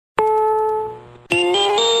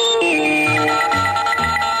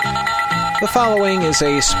The following is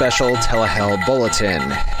a special Telehell Bulletin,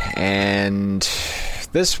 and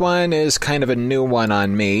this one is kind of a new one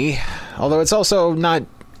on me, although it's also not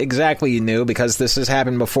exactly new because this has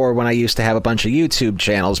happened before when I used to have a bunch of YouTube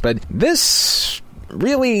channels, but this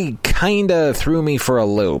really kind of threw me for a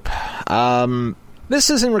loop. This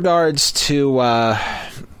is in regards to our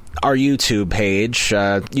YouTube page,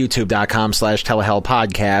 youtube.com/Telehell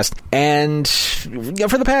Podcast, and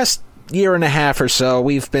for the past year and a half or so,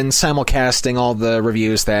 we've been simulcasting all the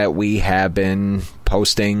reviews that we have been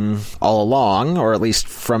posting all along, or at least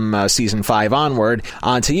from Season 5 onward,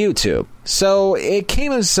 onto YouTube. So it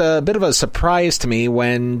came as a bit of a surprise to me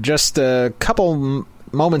when just a couple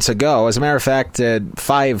moments ago, as a matter of fact, at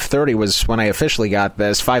 5:30 was when I officially got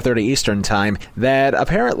this, 5:30 Eastern Time, that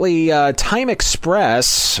apparently Time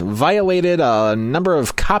Express violated a number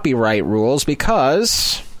of copyright rules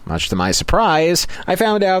because, much to my surprise, I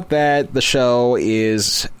found out that the show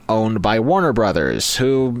is owned by Warner Brothers,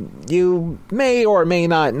 who you may or may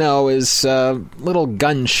not know is a little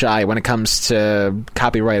gun-shy when it comes to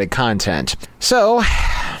copyrighted content. So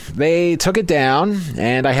they took it down,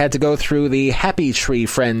 and I had to go through the Happy Tree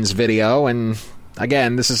Friends video, and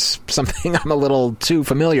again, this is something I'm a little too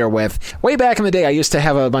familiar with. Way back in the day, I used to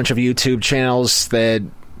have a bunch of YouTube channels that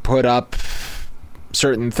put up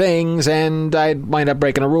certain things, and I'd wind up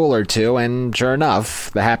breaking a rule or two, and sure enough,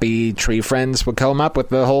 the Happy Tree Friends would come up with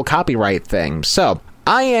the whole copyright thing. So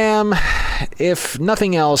I am, if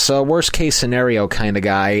nothing else, a worst-case scenario kind of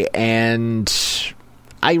guy, and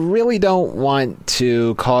I really don't want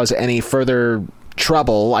to cause any further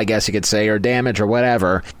trouble, I guess you could say, or damage or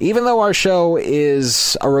whatever. Even though our show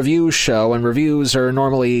is a review show, and reviews are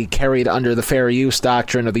normally carried under the fair use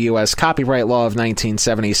doctrine of the U.S. copyright law of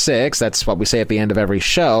 1976, that's what we say at the end of every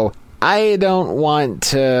show, I don't want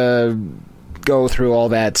to go through all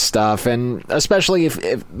that stuff, and especially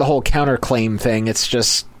if the whole counterclaim thing, it's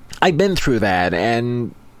just, I've been through that,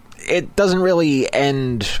 and it doesn't really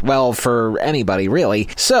end well for anybody, really.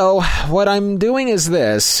 So what I'm doing is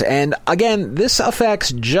this, and again, this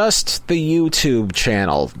affects just the YouTube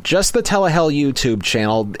channel, just the Telehell YouTube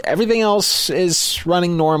channel. Everything else is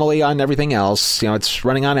running normally on everything else. You know, it's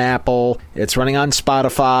running on Apple, it's running on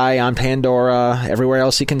Spotify, on Pandora, everywhere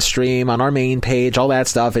else you can stream, on our main page, all that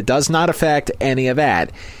stuff. It does not affect any of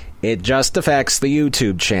that. It just affects the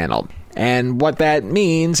YouTube channel. And what that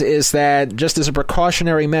means is that, just as a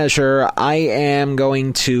precautionary measure, I am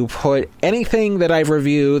going to put anything that I've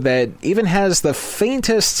reviewed that even has the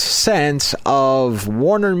faintest sense of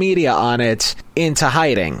Warner Media on it into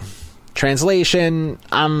hiding. Translation,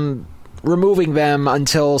 I'm removing them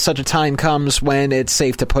until such a time comes when it's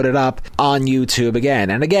safe to put it up on YouTube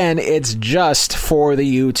again. And again, it's just for the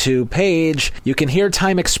YouTube page. You can hear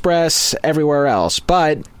Time Express everywhere else,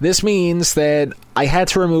 but this means that I had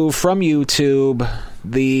to remove from YouTube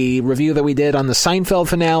the review that we did on the Seinfeld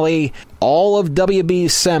finale, all of WB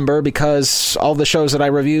December, because all the shows that I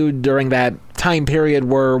reviewed during that time period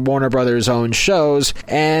were Warner Brothers' own shows,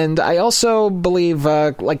 and I also believe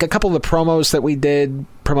like a couple of the promos that we did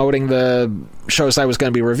promoting the shows I was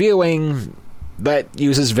going to be reviewing that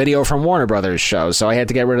uses video from Warner Brothers shows, so I had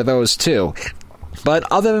to get rid of those too. But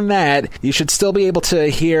other than that, you should still be able to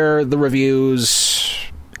hear the reviews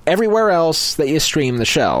everywhere else that you stream the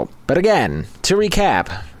show. But again, to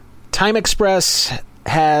recap, Time Express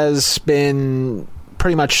has been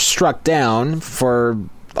pretty much struck down for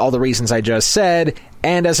all the reasons I just said,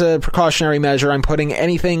 and as a precautionary measure, I'm putting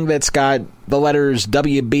anything that's got the letters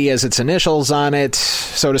WB as its initials on it,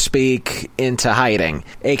 so to speak, into hiding.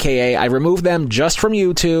 AKA, I removed them just from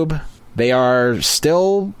YouTube. They are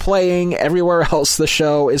still playing everywhere else the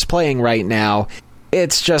show is playing right now.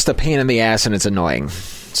 It's just a pain in the ass and it's annoying.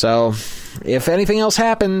 So, if anything else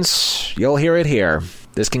happens, you'll hear it here.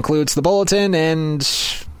 This concludes the bulletin, and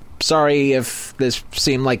sorry if this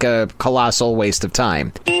seemed like a colossal waste of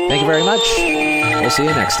time. Thank you very much. We'll see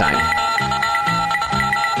you next time.